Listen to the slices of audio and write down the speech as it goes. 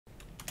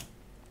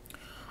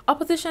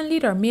Opposition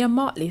leader Mayor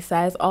Mottley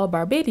says all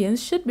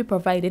Barbadians should be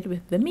provided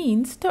with the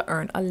means to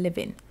earn a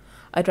living.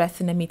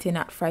 Addressing a meeting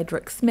at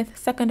Frederick Smith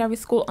Secondary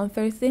School on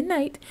Thursday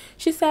night,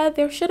 she said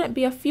there shouldn't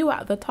be a few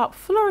at the top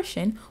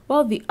flourishing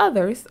while the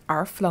others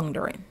are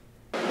floundering.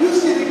 You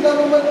see the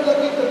government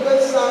looking to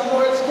build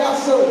Sandwich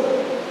Castle.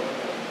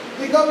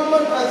 The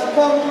government has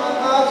come and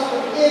asked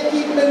for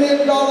 $80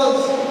 million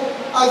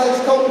as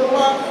its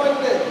counterpart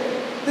funding.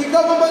 The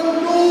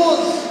government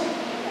knows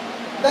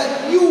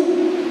that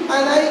you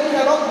and I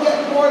cannot get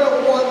more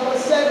than 1%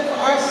 for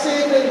our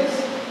savings.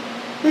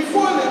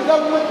 Before the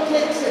government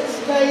takes its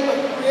time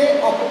and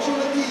create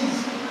opportunities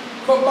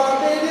for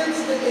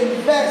Barbadians to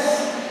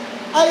invest,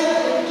 either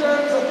in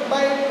terms of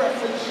buying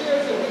preference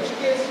shares, in which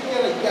case you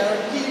get a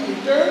guaranteed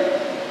return,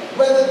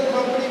 whether the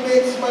company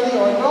makes money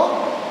or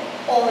not,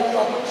 or the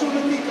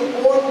opportunity to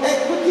own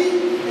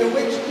equity, in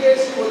which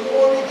case you will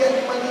only get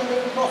money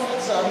when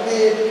profits are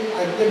made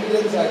and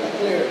dividends are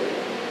declared.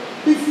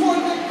 Before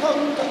they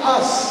come to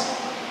us,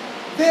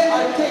 they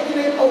are taking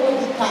it out of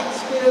the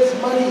taxpayers'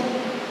 money.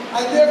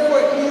 And therefore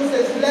it means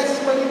there's less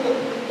money to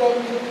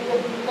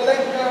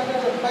collect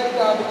garbage and buy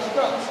garbage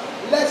trucks,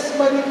 less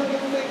money to do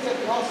things at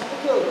the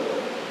hospital.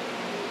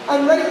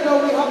 And right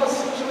now we have a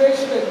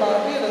situation in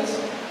Barbados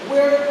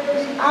where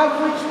the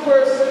average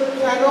person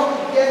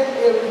cannot get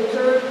a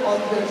return on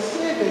their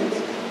savings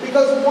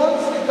because once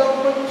the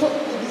government took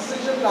the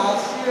decision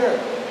last year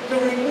to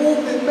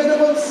remove the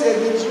minimum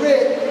savings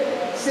rate,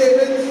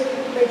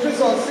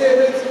 interest on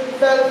savings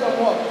fell from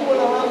what,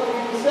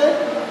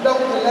 2.5%? Down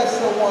to less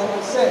than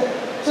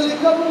 1%. So the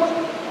government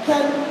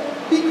can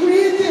be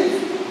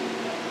creative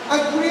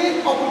and create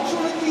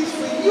opportunities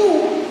for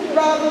you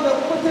rather than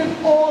putting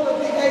all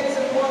of the eggs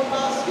in one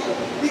basket.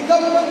 The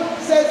government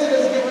says it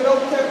has given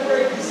out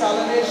temporary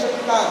desalination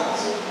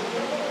plants.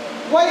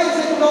 Why is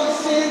it not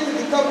saying to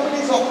the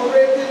companies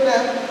operating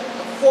them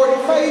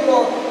 45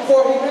 or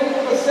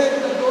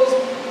 49%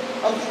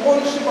 of the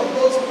ownership of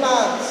those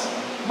plants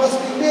must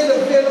be made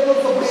available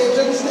for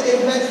agents to